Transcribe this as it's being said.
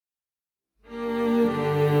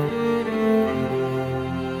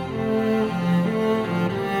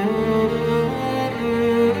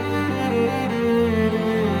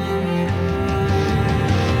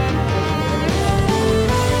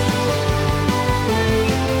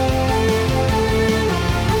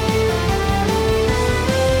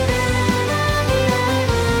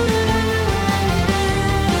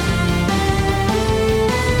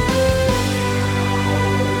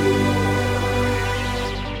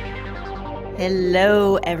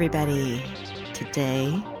Hello, everybody.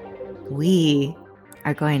 Today, we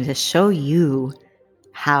are going to show you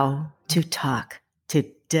how to talk to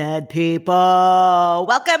dead people.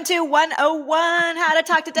 Welcome to 101, How to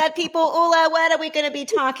Talk to Dead People. Ula, what are we going to be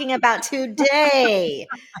talking about today?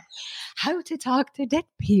 How to talk to dead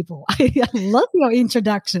people. I love your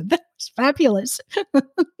introduction. That was fabulous.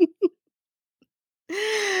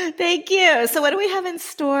 Thank you. So, what do we have in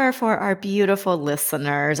store for our beautiful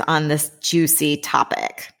listeners on this juicy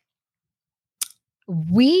topic?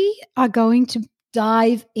 We are going to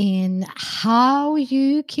dive in how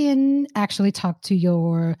you can actually talk to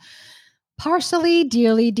your partially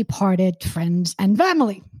dearly departed friends and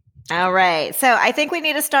family. All right. So I think we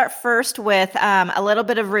need to start first with a little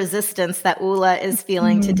bit of resistance that Ula is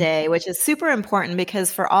feeling today, which is super important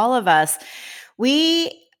because for all of us,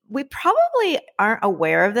 we probably aren't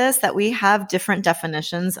aware of this, that we have different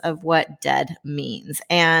definitions of what dead means.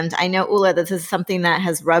 And I know, Ula, this is something that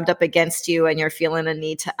has rubbed up against you and you're feeling a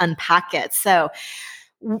need to unpack it. So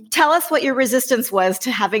tell us what your resistance was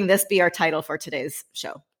to having this be our title for today's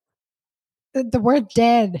show. The word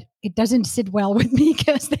dead, it doesn't sit well with me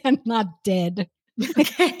because they're not dead.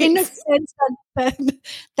 Okay. In the sense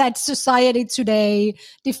that society today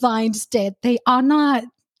defines dead. They are not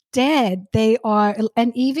dead. They are,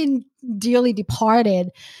 and even dearly departed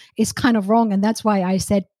is kind of wrong. And that's why I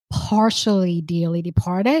said partially dearly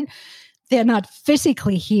departed. They're not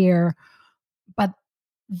physically here, but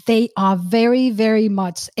they are very, very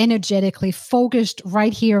much energetically focused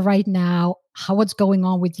right here, right now, what's going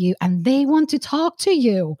on with you. And they want to talk to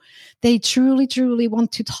you. They truly, truly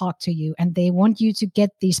want to talk to you. And they want you to get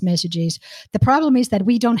these messages. The problem is that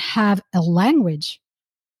we don't have a language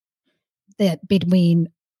that between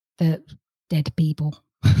the dead people.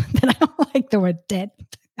 That I don't like the word dead.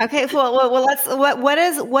 Okay, well let's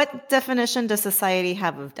what definition does society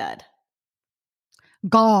have of dead?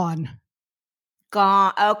 Gone.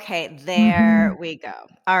 Okay, there we go.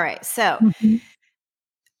 All right. So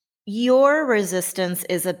your resistance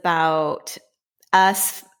is about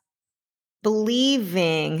us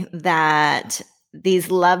believing that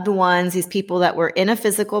these loved ones, these people that were in a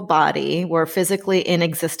physical body, were physically in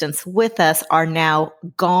existence with us, are now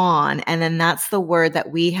gone. And then that's the word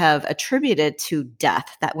that we have attributed to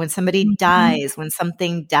death, that when somebody dies, when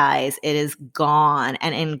something dies, it is gone.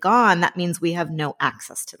 And in gone, that means we have no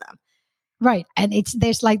access to them. Right. And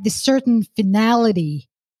there's like this certain finality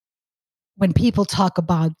when people talk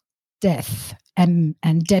about death and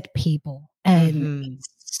dead people. And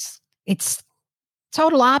it's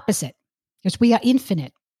total opposite because we are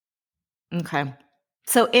infinite. Okay.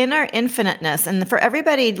 So in our infiniteness, and for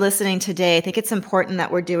everybody listening today, I think it's important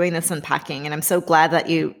that we're doing this unpacking. And I'm so glad that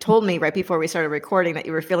you told me right before we started recording that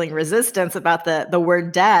you were feeling resistance about the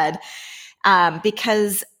word dead,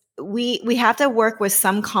 because we have to work with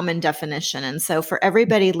some common definition. And so for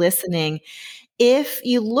everybody listening, if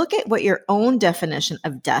you look at what your own definition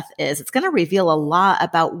of death is, it's going to reveal a lot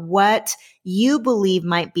about what you believe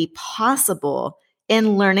might be possible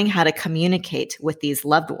in learning how to communicate with these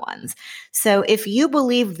loved ones. So if you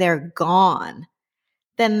believe they're gone,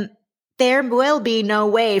 then there will be no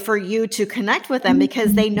way for you to connect with them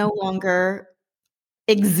because they no longer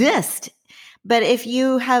exist. But if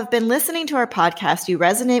you have been listening to our podcast, you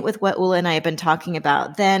resonate with what Ula and I have been talking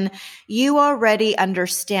about, then you already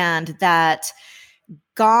understand that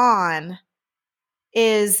gone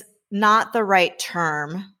is not the right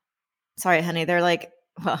term. Sorry, honey. They're like,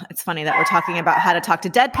 well, it's funny that we're talking about how to talk to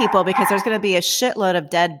dead people because there's going to be a shitload of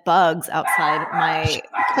dead bugs outside my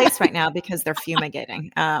place right now because they're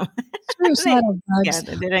fumigating. They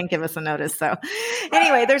didn't give us a notice. So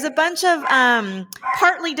anyway, there's a bunch of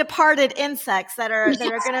partly departed insects that are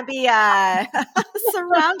going to be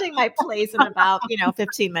surrounding my place in about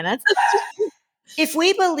 15 minutes. If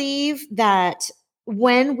we believe that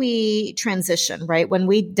when we transition, right, when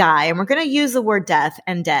we die, and we're going to use the word death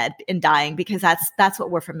and dead and dying because that's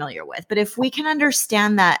what we're familiar with. But if we can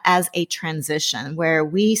understand that as a transition where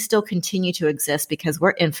we still continue to exist because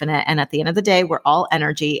we're infinite, and at the end of the day, we're all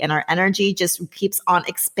energy, and our energy just keeps on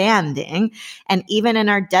expanding. And even in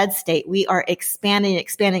our dead state, we are expanding.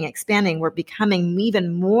 We're becoming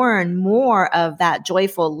even more and more of that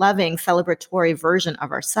joyful, loving, celebratory version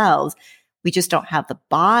of ourselves. We just don't have the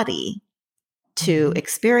body to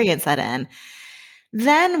experience that in.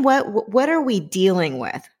 Then what are we dealing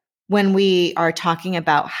with when we are talking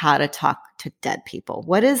about how to talk to dead people?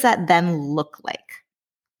 What does that then look like?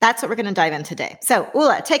 That's what we're going to dive in today. So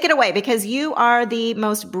Ula, take it away because you are the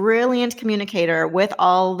most brilliant communicator with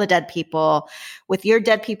all the dead people, with your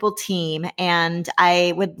dead people team. And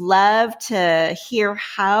I would love to hear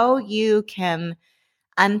how you can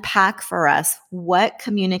unpack for us what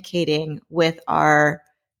communicating with our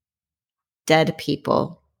dead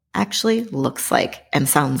people actually looks like and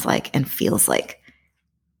sounds like and feels like?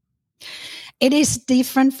 It is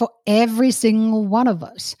different for every single one of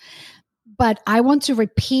us. But I want to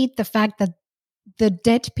repeat the fact that the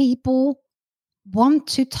dead people want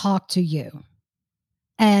to talk to you.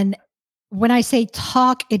 And when I say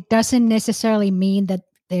talk, it doesn't necessarily mean that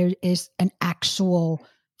there is an actual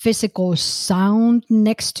physical sound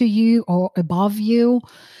next to you or above you.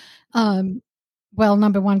 Well,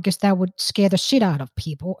 number one, because that would scare the shit out of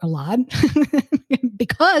people a lot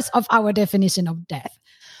because of our definition of death.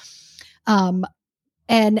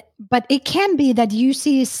 But it can be that you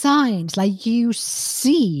see signs, like you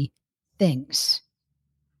see things.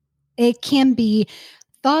 It can be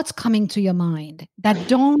thoughts coming to your mind that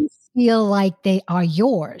don't feel like they are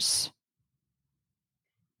yours.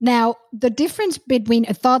 Now, the difference between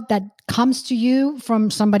a thought that comes to you from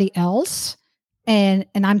somebody else, and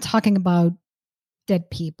I'm talking about dead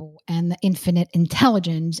people and the infinite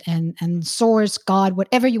intelligence and source, God,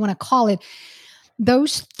 whatever you want to call it,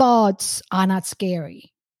 those thoughts are not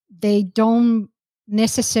scary. They don't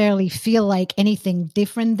necessarily feel like anything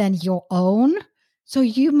different than your own. So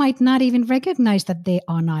you might not even recognize that they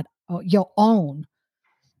are not your own.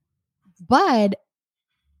 But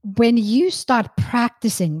when you start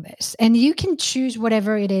practicing this, and you can choose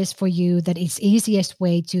whatever it is for you that is easiest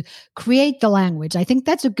way to create the language. I think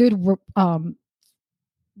that's a good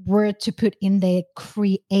word to put in there,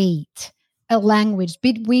 create a language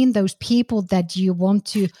between those people that you want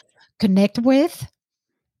to connect with,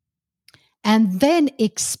 and then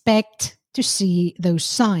expect to see those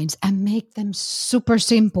signs and make them super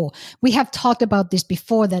simple. We have talked about this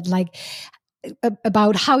before, that like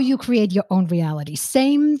about how you create your own reality.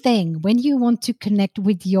 Same thing when you want to connect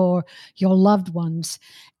with your loved ones,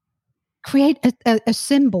 create a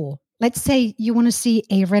symbol. Let's say you want to see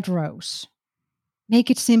a red rose. Make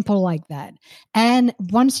it simple like that. And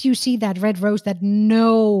once you see that red rose, that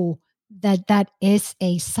know that that is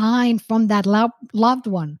a sign from that loved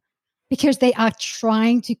one, because they are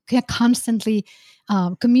trying to constantly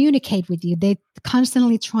communicate with you. They're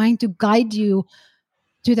constantly trying to guide you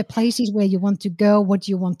to the places where you want to go, what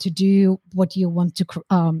you want to do, what you want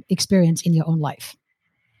to experience in your own life.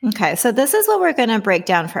 Okay, so this is what we're going to break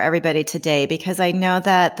down for everybody today, because I know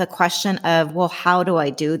that the question of, well, how do I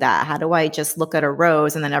do that? How do I just look at a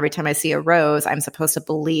rose and then every time I see a rose, I'm supposed to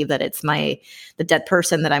believe that it's the dead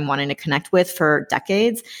person that I'm wanting to connect with for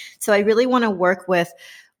decades? So I really want to work with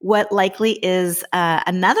what likely is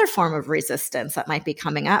another form of resistance that might be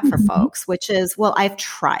coming up for folks, which is, well, I've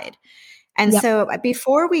tried. And so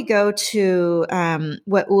before we go to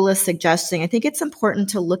what Ula's suggesting, I think it's important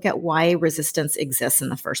to look at why resistance exists in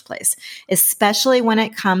the first place, especially when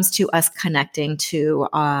it comes to us connecting to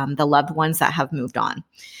the loved ones that have moved on.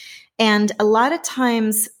 And a lot of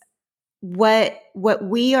times what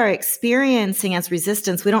we are experiencing as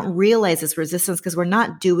resistance, we don't realize as resistance because we're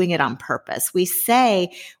not doing it on purpose. We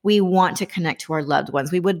say we want to connect to our loved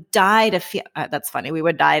ones. We would die to feel, that's funny. We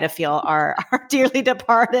would die to feel our dearly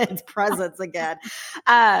departed presence again.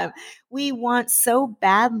 We want so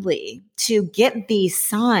badly to get these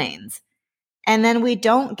signs, and then we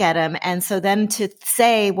don't get them. And so then to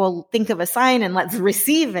say, well, think of a sign and let's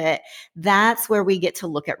receive it, that's where we get to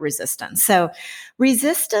look at resistance. So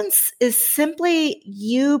resistance is simply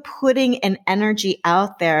you putting an energy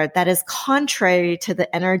out there that is contrary to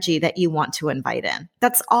the energy that you want to invite in.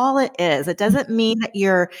 That's all it is. It doesn't mean that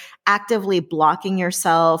you're actively blocking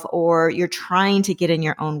yourself or you're trying to get in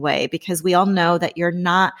your own way, because we all know that you're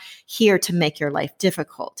not here to make your life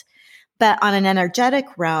difficult. But on an energetic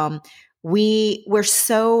realm, we're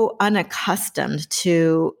so unaccustomed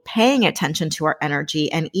to paying attention to our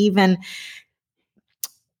energy and even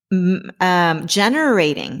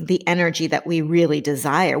generating the energy that we really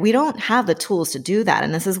desire. We don't have the tools to do that.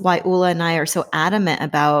 And this is why Ula and I are so adamant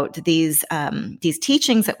about these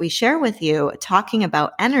teachings that we share with you, talking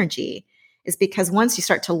about energy, is because once you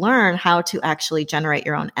start to learn how to actually generate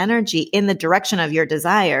your own energy in the direction of your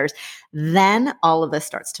desires, then all of this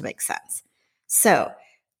starts to make sense. So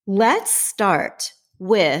let's start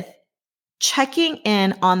with checking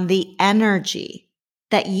in on the energy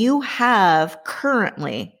that you have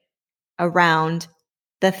currently around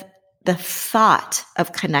the thought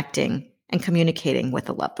of connecting and communicating with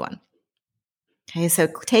a loved one. Okay, so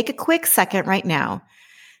take a quick second right now.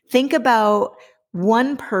 Think about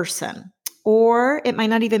one person, or it might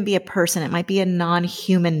not even be a person. It might be a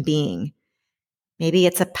non-human being. Maybe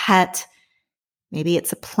it's a pet. Maybe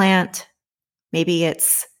it's a plant. Maybe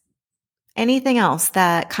it's anything else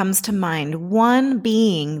that comes to mind. One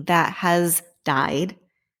being that has died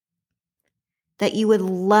that you would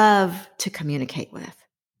love to communicate with?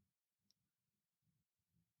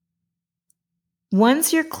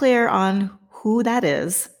 Once you're clear on who that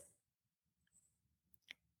is,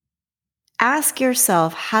 ask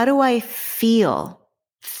yourself, how do I feel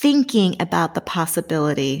thinking about the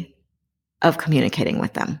possibility of communicating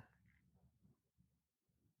with them?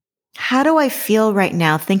 How do I feel right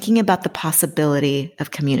now thinking about the possibility of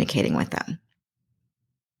communicating with them?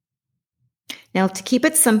 Now, to keep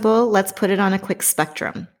it simple, let's put it on a quick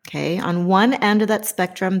spectrum. Okay. On one end of that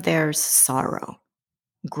spectrum, there's sorrow,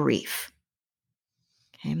 grief.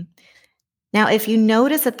 Okay. Now, if you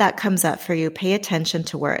notice that comes up for you, pay attention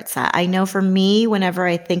to where it's at. I know for me, whenever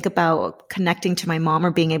I think about connecting to my mom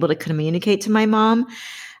or being able to communicate to my mom,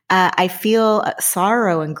 I feel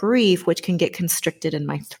sorrow and grief, which can get constricted in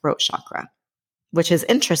my throat chakra, which is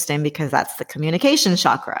interesting because that's the communication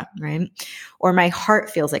chakra, right? Or my heart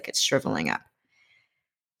feels like it's shriveling up.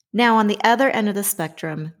 Now, on the other end of the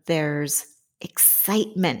spectrum, there's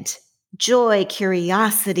excitement, joy,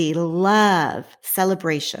 curiosity, love,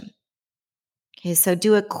 celebration. Okay, so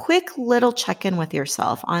do a quick little check-in with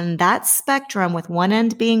yourself on that spectrum, with one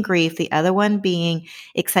end being grief, the other one being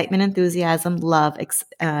excitement, enthusiasm, love,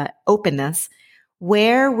 openness.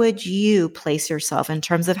 Where would you place yourself in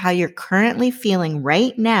terms of how you're currently feeling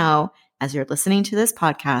right now as you're listening to this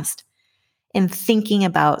podcast and thinking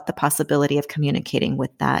about the possibility of communicating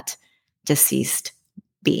with that deceased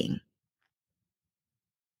being?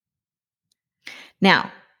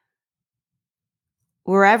 Now,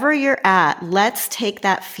 wherever you're at, let's take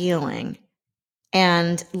that feeling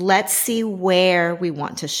and let's see where we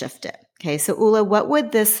want to shift it. Okay. So Ula, what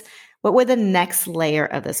would the next layer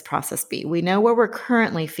of this process be? We know where we're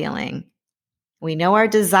currently feeling. We know our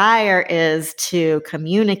desire is to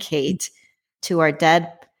communicate to our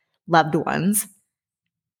dead loved ones.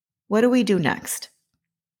 What do we do next?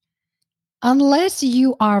 Unless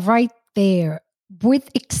you are right there with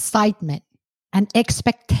excitement and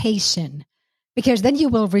expectation, because then you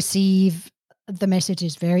will receive the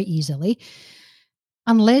messages very easily.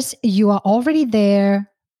 Unless you are already there,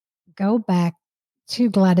 go back to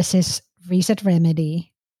Gladys's reset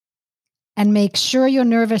remedy and make sure your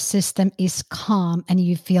nervous system is calm and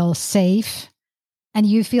you feel safe and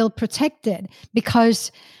you feel protected.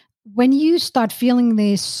 Because when you start feeling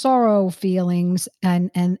these sorrow feelings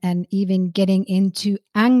and even getting into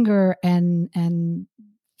anger and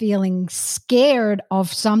feeling scared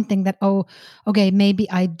of something that, oh, okay, maybe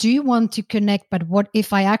I do want to connect, but what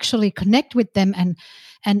if I actually connect with them,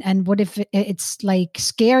 and what if it's like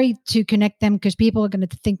scary to connect them because people are going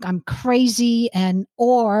to think I'm crazy, and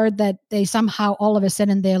or that they somehow all of a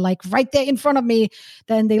sudden they're like right there in front of me,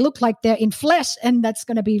 then they look like they're in flesh, and that's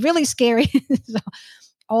going to be really scary. So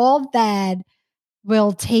all that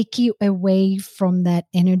will take you away from that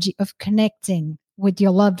energy of connecting with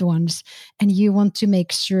your loved ones. And you want to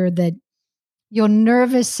make sure that your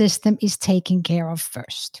nervous system is taken care of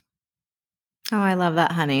first. Oh, I love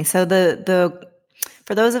that, honey. So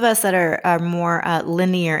for those of us that are more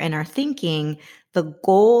linear in our thinking, the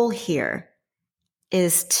goal here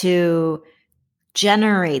is to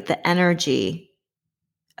generate the energy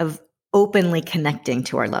of openly connecting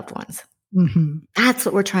to our loved ones. Mm-hmm. That's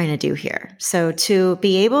what we're trying to do here. So to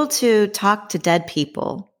be able to talk to dead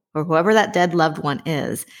people or whoever that dead loved one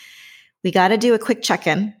is, we got to do a quick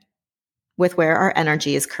check-in with where our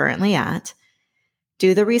energy is currently at,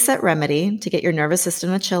 do the reset remedy to get your nervous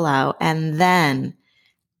system to chill out, and then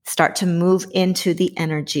start to move into the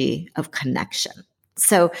energy of connection.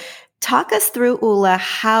 So talk us through, Ula,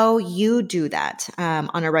 how you do that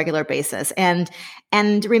on a regular basis. And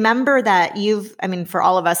remember that for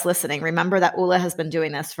all of us listening, remember that Ula has been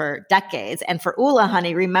doing this for decades. And for Ula,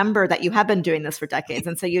 honey, remember that you have been doing this for decades.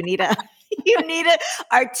 And so you need to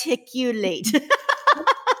articulate.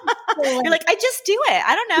 You're like, I just do it.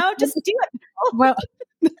 I don't know. Just do it. Well,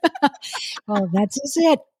 well, that's just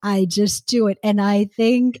it. I just do it. And I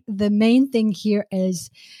think the main thing here is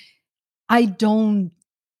I don't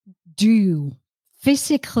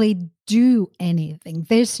physically do anything.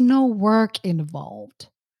 There's no work involved.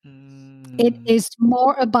 It is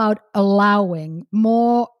more about allowing,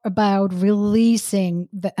 more about releasing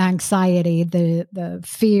the anxiety, the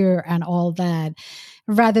fear and all that,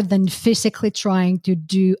 rather than physically trying to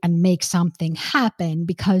do and make something happen,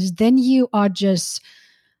 because then you are just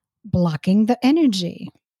blocking the energy.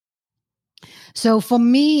 So for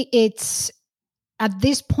me, at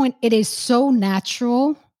this point, it is so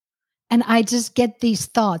natural. And I just get these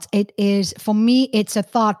thoughts. For me, it's a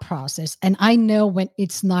thought process. And I know when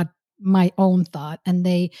it's not my own thought, and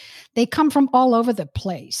they come from all over the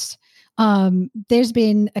place. There's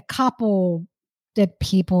been a couple dead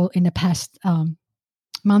people in the past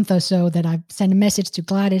month or so that I've sent a message to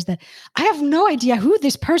Gladys that I have no idea who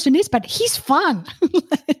this person is, but he's fun.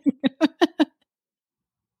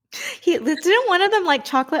 Didn't one of them like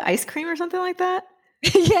chocolate ice cream or something like that?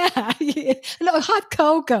 Yeah. No, hot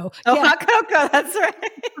cocoa. Oh, yeah. hot cocoa. That's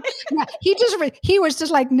right. Yeah, he was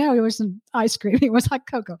just like, no, it wasn't ice cream. It was hot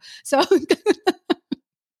cocoa. So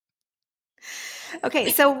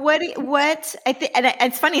okay, so what I think, and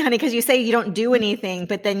it's funny, honey, because you say you don't do anything,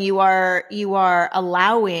 but then you are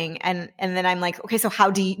allowing, and then I'm like, okay, so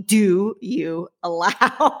how do you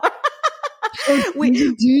allow?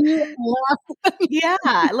 Yeah,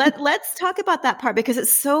 let's talk about that part because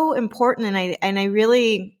it's so important, and I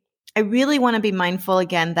really want to be mindful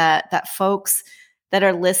again that folks that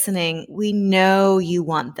are listening, we know you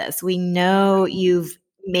want this. We know you've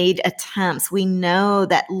made attempts. We know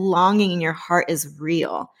that longing in your heart is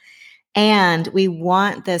real. And we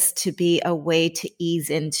want this to be a way to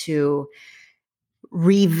ease into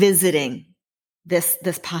revisiting this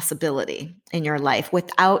possibility in your life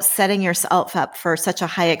without setting yourself up for such a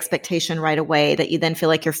high expectation right away that you then feel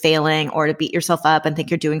like you're failing or to beat yourself up and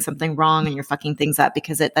think you're doing something wrong and you're fucking things up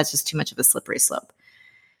because that's just too much of a slippery slope.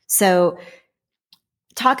 So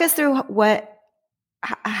talk us through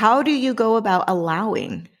how do you go about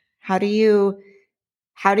allowing? How do you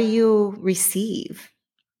receive?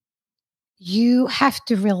 You have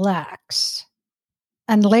to relax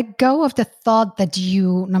and let go of the thought that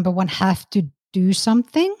you, number one, have to do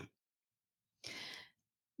something,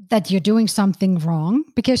 that you're doing something wrong,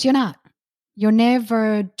 because you're not. You're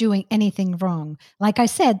never doing anything wrong. Like I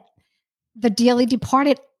said, the dearly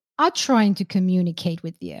departed are trying to communicate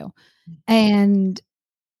with you. And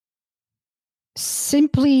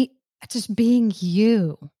simply just being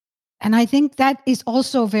you. And I think that is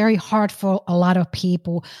also very hard for a lot of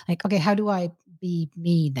people. Like, okay, how do I be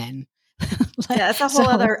me then? Yeah, that's a whole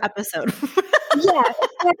other episode. Yeah,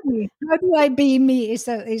 exactly. How do I be me is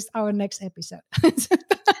our next episode. It's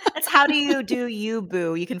how do you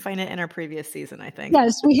boo? You can find it in our previous season, I think.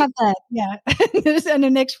 Yes, we have that. Yeah. And the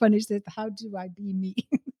next one is that how do I be me?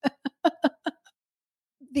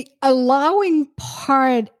 The allowing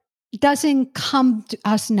part doesn't come to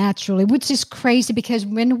us naturally, which is crazy because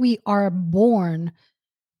when we are born,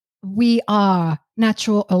 we are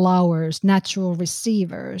natural allowers, natural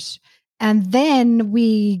receivers. And then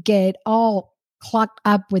we get all clogged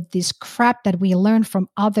up with this crap that we learn from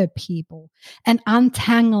other people and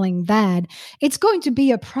untangling that. It's going to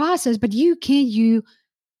be a process, but you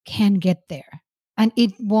can get there. And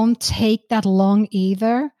it won't take that long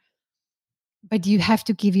either. But you have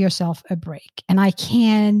to give yourself a break. And I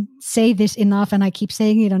can't say this enough, and I keep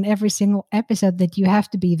saying it on every single episode, that you have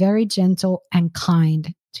to be very gentle and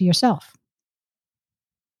kind to yourself.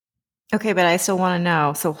 Okay, but I still want to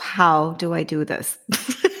know. So how do I do this?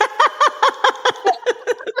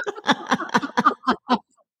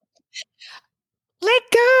 Let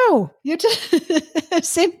go. You just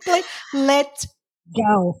simply let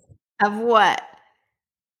go. Of what?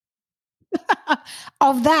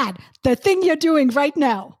 Of that, the thing you're doing right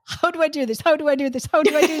now. How do I do this? How do I do this? How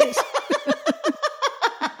do I do this?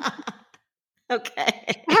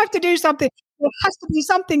 Okay. I have to do something. There has to be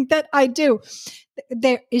something that I do.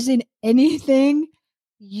 There isn't anything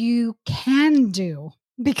you can do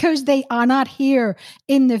because they are not here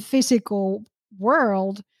in the physical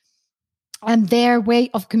world. And their way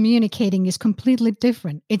of communicating is completely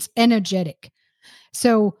different. It's energetic.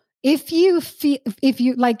 So if you feel,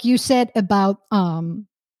 like you said about the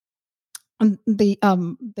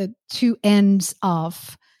two ends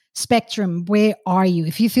of spectrum, where are you?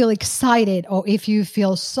 If you feel excited or if you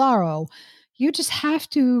feel sorrow, you just have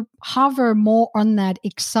to hover more on that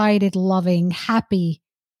excited, loving, happy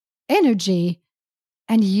energy,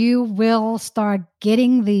 and you will start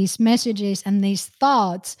getting these messages and these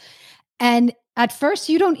thoughts. And at first,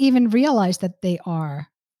 you don't even realize that they are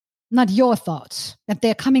not your thoughts, that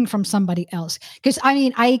they're coming from somebody else. Because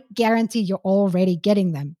I guarantee you're already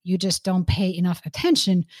getting them. You just don't pay enough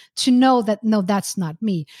attention to know that, no, that's not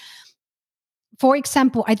me. For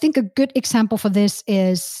example, I think a good example for this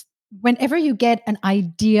is whenever you get an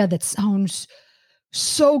idea that sounds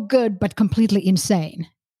so good, but completely insane,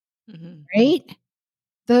 right?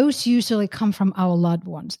 Those usually come from our loved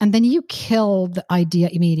ones. And then you kill the idea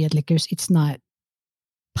immediately because it's not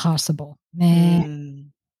possible.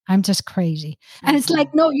 Man, I'm just crazy. And it's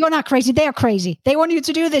like, no, you're not crazy. They're crazy. They want you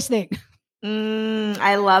to do this thing.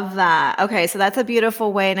 I love that. Okay, so that's a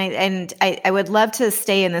beautiful way. And I would love to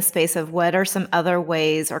stay in this space of what are some other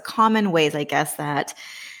ways or common ways, I guess, that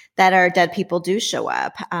our dead people do show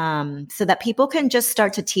up, so that people can just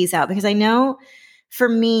start to tease out. Because I know for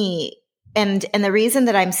me, And the reason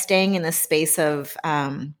that I'm staying in this space of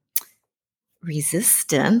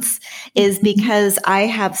resistance is because I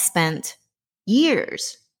have spent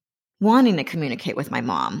years wanting to communicate with my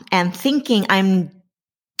mom and thinking I'm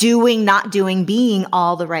not doing, being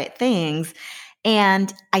all the right things.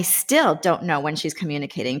 And I still don't know when she's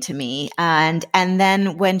communicating to me. And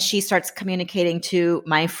then when she starts communicating to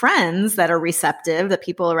my friends that are receptive, the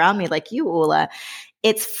people around me like you, Ula,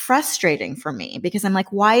 it's frustrating for me because I'm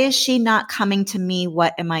like, why is she not coming to me?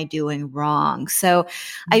 What am I doing wrong? So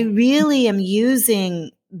I really am using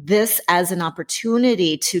this as an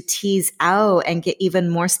opportunity to tease out and get even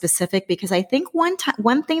more specific, because I think one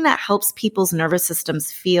thing that helps people's nervous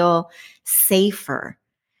systems feel safer,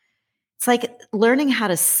 it's like learning how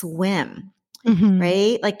to swim.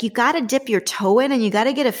 Right? Like you got to dip your toe in and you got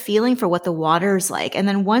to get a feeling for what the water's like. And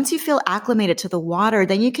then once you feel acclimated to the water,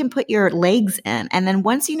 then you can put your legs in. And then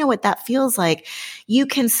once you know what that feels like, you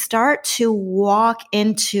can start to walk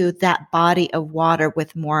into that body of water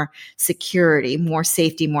with more security, more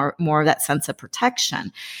safety, more of that sense of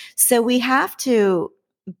protection. So we have to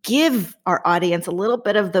give our audience a little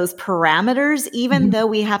bit of those parameters, even though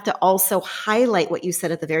we have to also highlight what you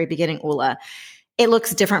said at the very beginning, Ula. It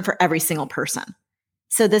looks different for every single person.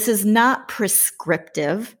 So this is not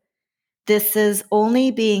prescriptive. This is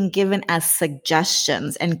only being given as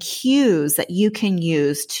suggestions and cues that you can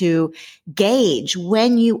use to gauge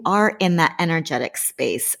when you are in that energetic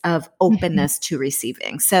space of openness to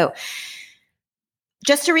receiving. So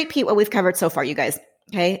just to repeat what we've covered so far, you guys,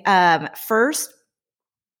 okay? First,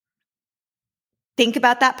 think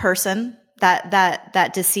about that person,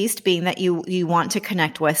 that deceased being that you want to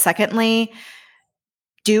connect with. Secondly,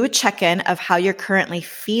 do a check-in of how you're currently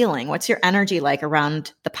feeling. What's your energy like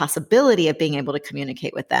around the possibility of being able to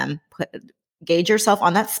communicate with them? Gauge yourself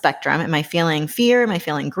on that spectrum. Am I feeling fear? Am I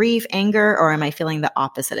feeling grief, anger, or am I feeling the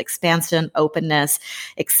opposite? Expansion, openness,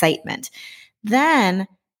 excitement. Then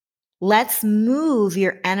let's move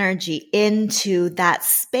your energy into that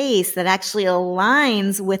space that actually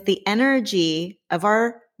aligns with the energy of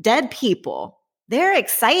our dead people. They're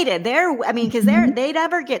excited. Because they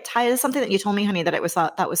never get tired. It's something that you told me, honey, that was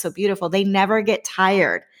so beautiful. They never get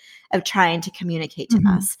tired of trying to communicate to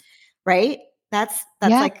us, right? That's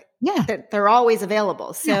they're always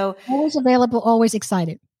available. So always available, always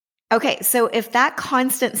excited. Okay, so if that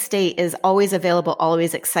constant state is always available,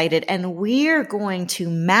 always excited, and we're going to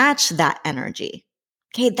match that energy,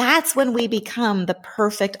 okay, that's when we become the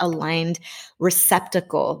perfect aligned receptor.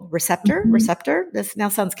 This now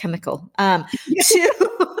sounds chemical.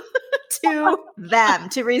 To them,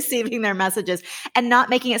 to receiving their messages and not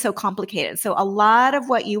making it so complicated. So a lot of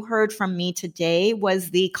what you heard from me today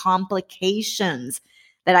was the complications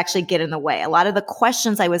that actually get in the way. A lot of the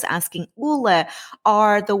questions I was asking Ula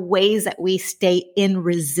are the ways that we stay in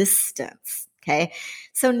resistance. Okay.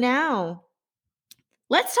 So now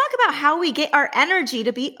let's talk about how we get our energy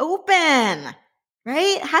to be open,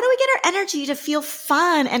 right? How do we get our energy to feel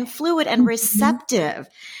fun and fluid and receptive?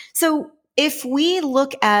 So if we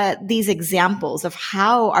look at these examples of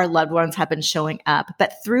how our loved ones have been showing up,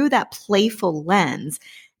 but through that playful lens,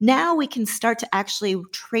 now we can start to actually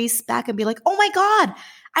trace back and be like, oh my God,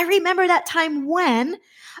 I remember that time when,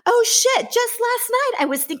 oh shit, just last night I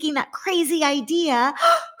was thinking that crazy idea.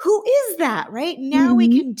 Who is that, right? Now we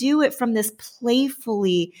can do it from this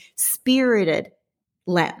playfully spirited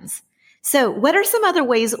lens. So what are some other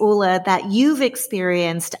ways, Ula, that you've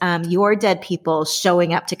experienced your dead people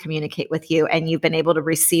showing up to communicate with you and you've been able to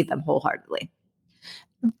receive them wholeheartedly?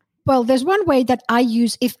 Well, there's one way that I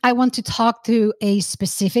use if I want to talk to a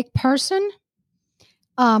specific person.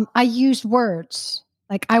 I use words.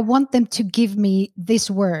 Like I want them to give me this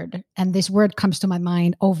word, and this word comes to my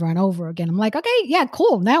mind over and over again. I'm like, okay, yeah,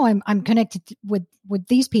 cool. Now I'm connected with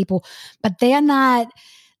these people, but they're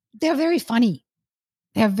very funny.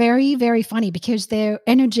 They're very, very funny because their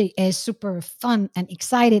energy is super fun and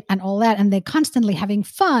excited and all that. And they're constantly having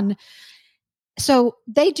fun. So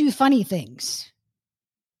they do funny things.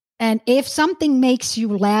 And if something makes you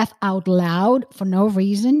laugh out loud for no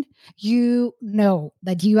reason, you know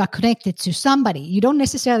that you are connected to somebody. You don't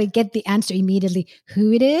necessarily get the answer immediately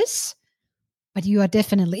who it is, but you are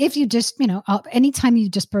definitely, if you just, anytime you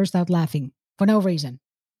just burst out laughing for no reason,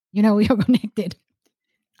 you're connected.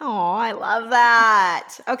 Oh, I love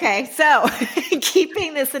that. Okay. So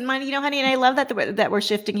keeping this in mind, honey, and I love that we're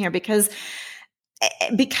shifting here because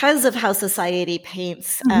of how society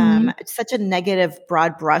paints such a negative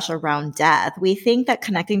broad brush around death. We think that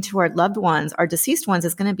connecting to our loved ones, our deceased ones,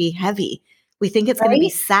 is going to be heavy. We think it's going to be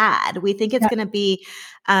sad. We think it's going to be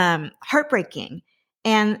heartbreaking.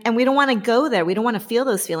 And we don't want to go there. We don't want to feel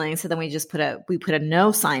those feelings. So then we just put a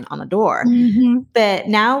no sign on the door. Mm-hmm. But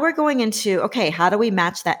now we're going into, okay, how do we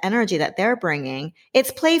match that energy that they're bringing? It's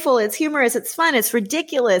playful, it's humorous, it's fun, it's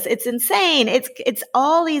ridiculous, it's insane. It's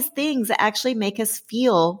all these things that actually make us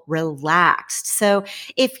feel relaxed. So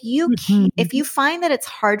if you find that it's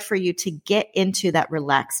hard for you to get into that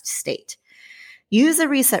relaxed state, use a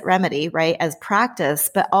reset remedy, right, as practice,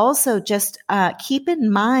 but also just keep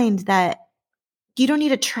in mind that you don't need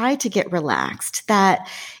to try to get relaxed. That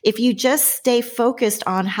if you just stay focused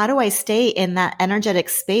on how do I stay in that energetic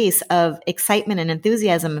space of excitement and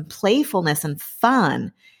enthusiasm and playfulness and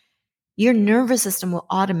fun, your nervous system will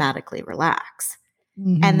automatically relax.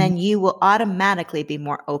 Mm-hmm. And then you will automatically be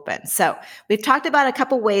more open. So we've talked about a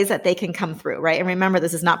couple ways that they can come through, right? And remember,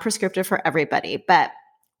 this is not prescriptive for everybody, but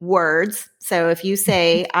words. So if you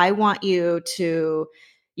say, I want you to,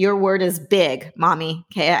 your word is big, mommy.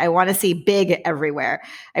 Okay. I want to see big everywhere.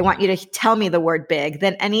 I want you to tell me the word big.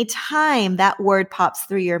 Then anytime that word pops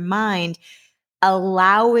through your mind,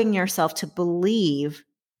 allowing yourself to believe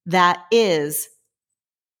that is,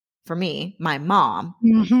 for me, my mom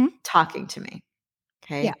talking to me.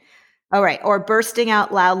 Okay. Yeah. All right. Or bursting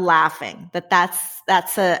out loud laughing.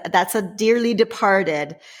 That's a dearly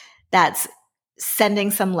departed that's sending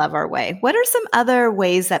some love our way. What are some other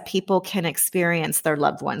ways that people can experience their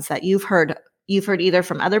loved ones that you've heard either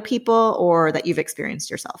from other people or that you've experienced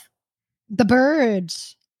yourself? The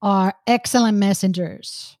birds are excellent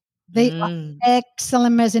messengers. They are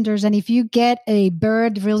excellent messengers. And if you get a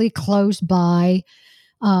bird really close by,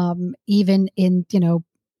 even in,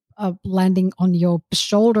 landing on your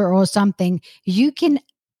shoulder or something, you can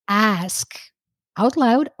ask out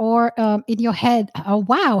loud or in your head, oh,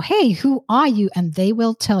 wow, hey, who are you? And they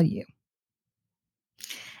will tell you.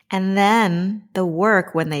 And then the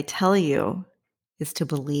work when they tell you is to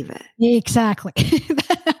believe it. Exactly.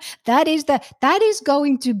 that is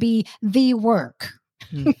going to be the work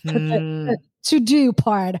to do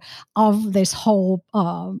part of this whole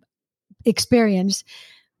experience,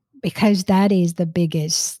 because that is the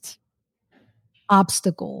biggest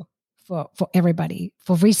obstacle for everybody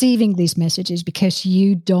for receiving these messages, because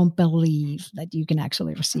you don't believe that you can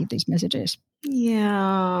actually receive these messages.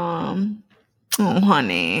 Yeah. Oh,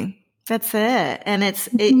 honey, that's it. And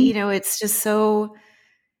it's just so,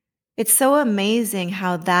 it's so amazing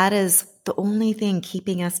how that is the only thing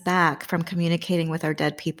keeping us back from communicating with our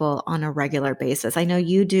dead people on a regular basis. I know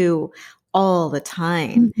you do all the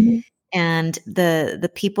time. Mm-hmm. And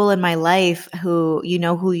the people in my life who,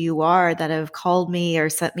 who you are, that have called me or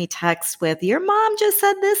sent me texts with, your mom just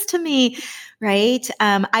said this to me, right?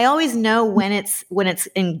 I always know when it's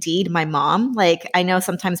indeed my mom. Like, I know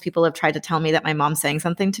sometimes people have tried to tell me that my mom's saying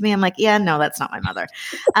something to me. I'm like, yeah, no, that's not my mother.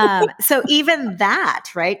 So even that,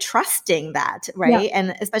 right? Trusting that, right? Yeah.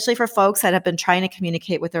 And especially for folks that have been trying to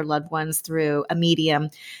communicate with their loved ones through a medium,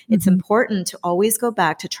 it's important to always go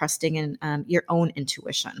back to trusting in your own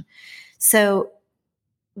intuition. So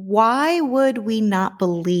why would we not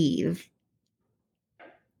believe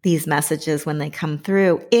these messages when they come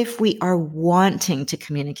through if we are wanting to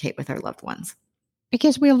communicate with our loved ones?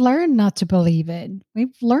 Because we've learned not to believe it.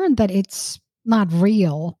 We've learned that it's not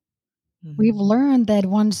real. Mm-hmm. We've learned that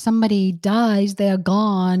once somebody dies, they're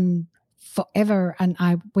gone forever, and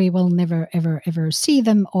we will never, ever, ever see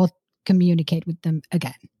them or communicate with them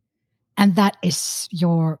again. And that is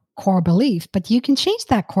your core belief. But you can change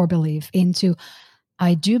that core belief into,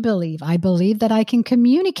 I believe that I can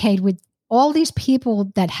communicate with all these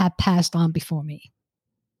people that have passed on before me.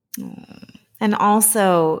 And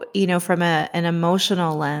also, from an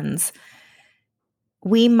emotional lens,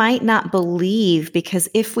 we might not believe, because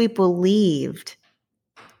if we believed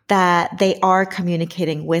that they are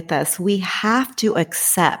communicating with us, we have to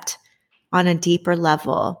accept on a deeper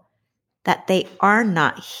level that they are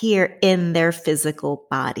not here in their physical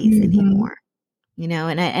bodies anymore.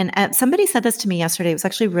 And somebody said this to me yesterday. It was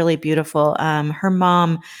actually really beautiful. Her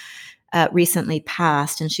mom recently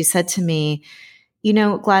passed, and she said to me,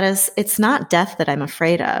 Gladys, it's not death that I'm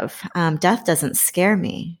afraid of. Death doesn't scare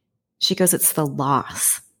me. She goes, it's the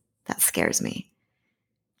loss that scares me.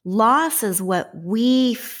 Loss is what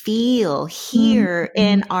we feel here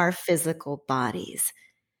in our physical bodies.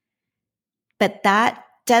 But that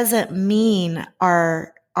doesn't mean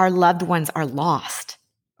our loved ones are lost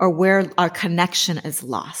or where our connection is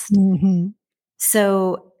lost. Mm-hmm.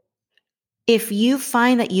 So if you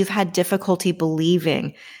find that you've had difficulty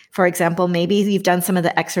believing, for example, maybe you've done some of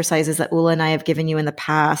the exercises that Ula and I have given you in the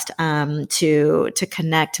past to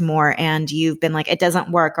connect more, and you've been like, it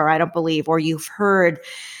doesn't work, or I don't believe, or you've heard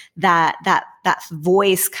that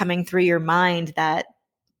voice coming through your mind that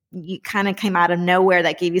you kind of came out of nowhere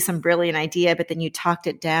that gave you some brilliant idea, but then you talked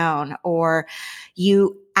it down, or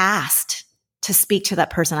you asked to speak to that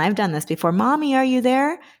person. I've done this before. Mommy, are you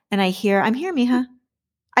there? And I'm here, Miha.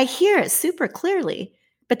 I hear it super clearly,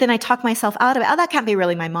 but then I talk myself out of it. Oh, that can't be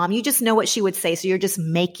really my mom. You just know what she would say. So you're just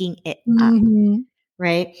making it up,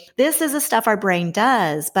 right? This is the stuff our brain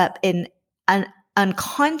does, but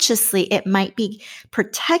unconsciously, it might be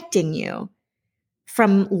protecting you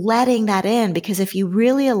from letting that in, because if you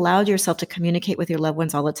really allowed yourself to communicate with your loved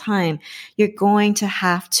ones all the time, you're going to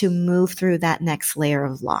have to move through that next layer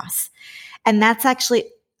of loss. And that's actually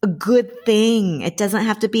a good thing. It doesn't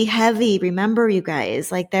have to be heavy. Remember, you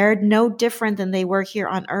guys, like they're no different than they were here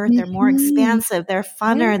on earth. They're more expansive. They're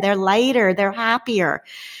funner. They're lighter. They're happier.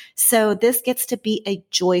 So this gets to be a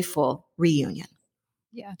joyful reunion.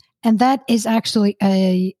 Yeah. And that is actually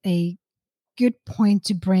a good point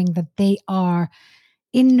to bring, that they are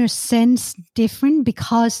in a sense different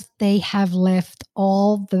because they have left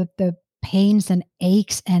all the pains and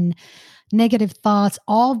aches and negative thoughts,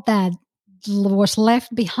 all that was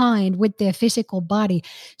left behind with their physical body.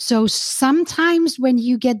 So sometimes when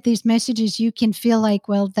you get these messages, you can feel like,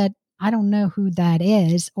 well, that I don't know who that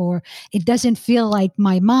is, or it doesn't feel like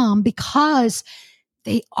my mom, because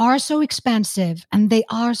they are so expansive and they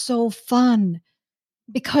are so fun.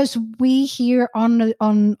 Because we here on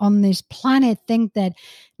this planet think that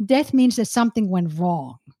death means that something went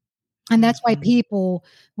wrong. And that's why people,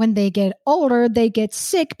 when they get older, they get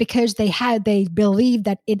sick, because they believe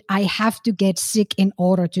that I have to get sick in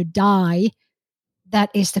order to die. That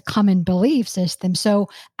is the common belief system. So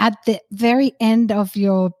at the very end of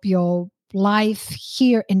your life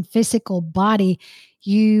here in physical body,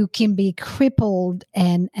 you can be crippled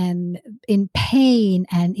and in pain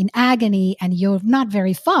and in agony, and you're not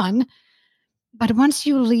very fun. But once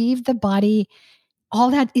you leave the body, all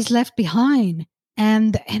that is left behind.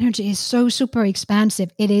 And the energy is so super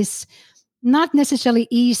expansive. It is not necessarily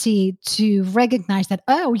easy to recognize that,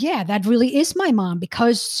 oh yeah, that really is my mom,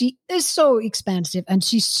 because she is so expansive and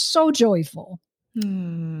she's so joyful.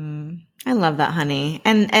 I love that, honey.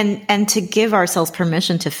 And to give ourselves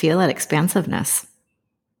permission to feel that expansiveness.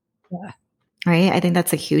 Yeah. Right. I think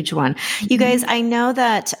that's a huge one. You guys, I know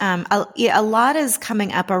that a lot is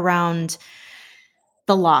coming up around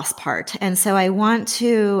the loss part. And so I want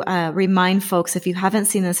to remind folks, if you haven't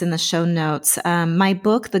seen this in the show notes, my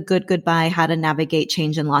book, The Good Goodbye, How to Navigate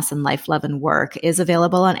Change and Loss in Life, Love, and Work, is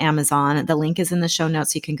available on Amazon. The link is in the show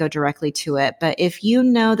notes. You can go directly to it. But if you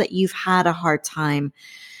know that you've had a hard time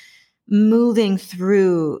moving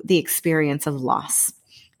through the experience of loss,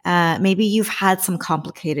 maybe you've had some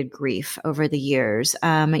complicated grief over the years.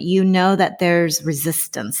 You know that there's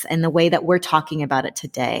resistance in the way that we're talking about it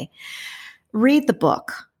today. Read the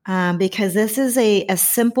book, because this is a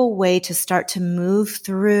simple way to start to move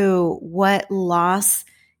through what loss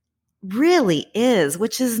really is,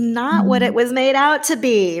 which is not what it was made out to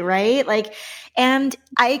be, right? And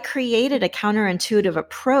I created a counterintuitive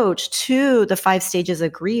approach to the 5 stages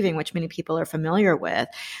of grieving, which many people are familiar with,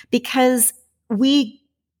 because we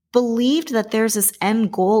believed that there's this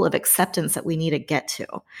end goal of acceptance that we need to get to.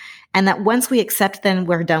 And that once we accept, then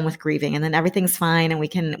we're done with grieving, and then everything's fine, and we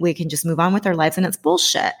can just move on with our lives. And it's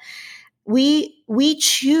bullshit. We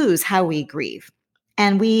choose how we grieve.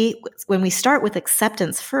 And when we start with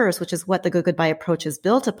acceptance first, which is what the Good Goodbye approach is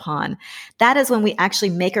built upon, that is when we actually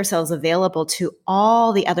make ourselves available to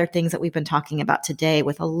all the other things that we've been talking about today,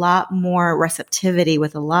 with a lot more receptivity,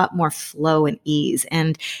 with a lot more flow and ease.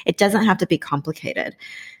 And it doesn't have to be complicated.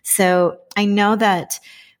 So I know that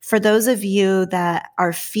for those of you that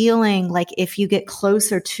are feeling like, if you get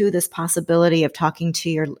closer to this possibility of talking to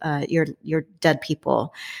your dead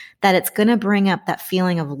people, that it's going to bring up that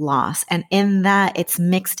feeling of loss. And in that, it's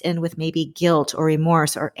mixed in with maybe guilt or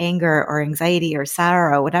remorse or anger or anxiety or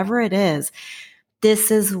sorrow, whatever it is. This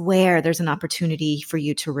is where there's an opportunity for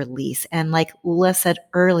you to release. And like Ula said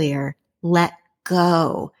earlier, let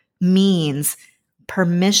go means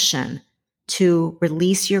permission to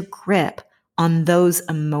release your grip on those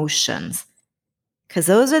emotions, because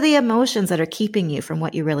those are the emotions that are keeping you from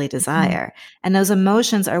what you really desire. And those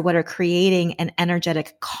emotions are what are creating an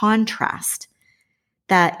energetic contrast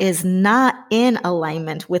that is not in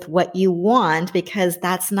alignment with what you want, because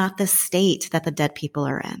that's not the state that the dead people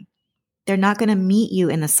are in. They're not going to meet you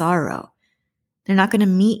in the sorrow. They're not going to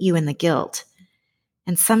meet you in the guilt.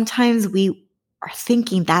 And sometimes we are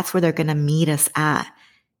thinking that's where they're going to meet us at.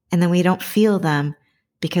 And then we don't feel them,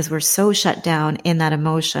 because we're so shut down in that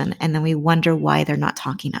emotion. And then we wonder why they're not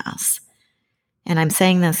talking to us. And I'm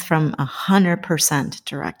saying this from 100%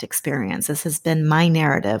 direct experience. This has been my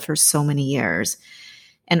narrative for so many years.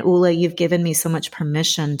 And Ula, you've given me so much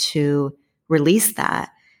permission to release that.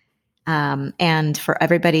 And for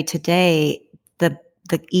everybody today, the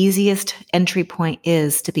easiest entry point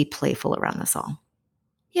is to be playful around this all.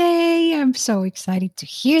 Yay. I'm so excited to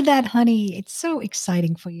hear that, honey. It's so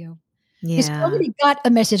exciting for you. Yeah. You already got a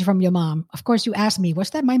message from your mom. Of course, you asked me, was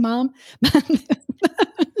that my mom?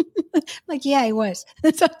 Like, yeah, it was.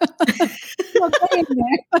 So, okay in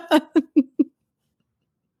there.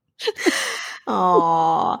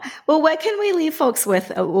 Oh, well, what can we leave folks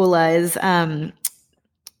with, Ula, is,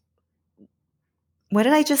 what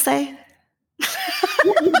did I just say?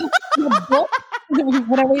 Your book?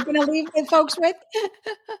 What are we going to leave the folks with?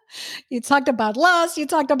 You talked about loss. You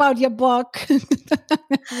talked about your book. It's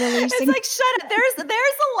like, shut up. There's a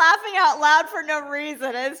laughing out loud for no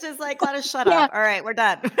reason. It's just like, let us shut up. All right, we're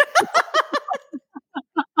done.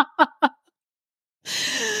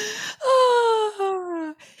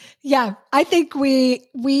 Yeah, I think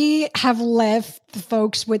we have left the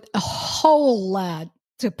folks with a whole lot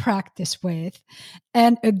to practice with.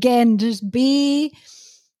 And again, just be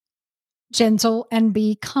gentle and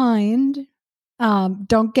be kind.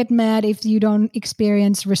 Don't get mad if you don't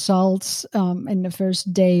experience results in the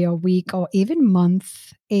first day or week or even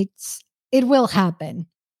month. It will happen,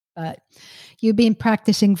 but you've been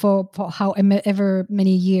practicing for however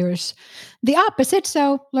many years. The opposite,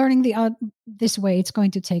 so learning this way, it's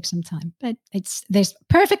going to take some time, but there's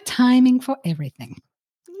perfect timing for everything.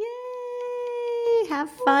 Yay! Have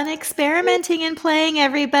fun experimenting and playing,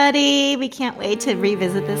 everybody. We can't wait to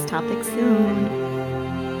revisit this topic soon.